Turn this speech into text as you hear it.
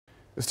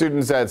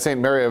Students at St.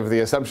 Mary of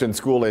the Assumption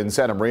School in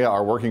Santa Maria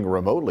are working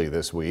remotely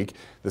this week.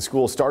 The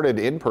school started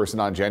in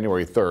person on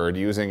January 3rd,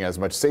 using as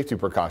much safety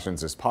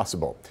precautions as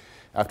possible.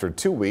 After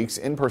 2 weeks,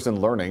 in-person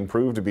learning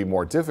proved to be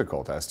more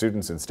difficult as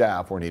students and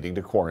staff were needing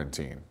to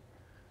quarantine.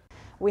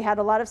 We had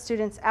a lot of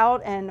students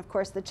out, and of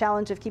course the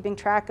challenge of keeping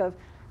track of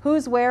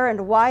who's where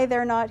and why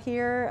they're not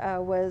here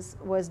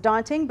was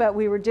daunting, but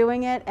we were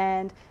doing it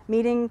and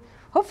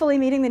hopefully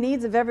meeting the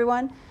needs of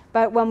everyone.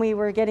 But when we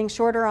were getting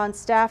shorter on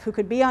staff who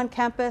could be on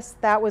campus,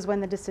 that was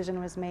when the decision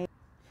was made.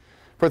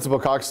 Principal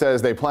Cox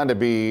says they plan to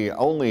be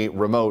only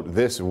remote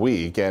this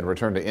week and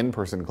return to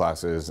in-person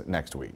classes next week.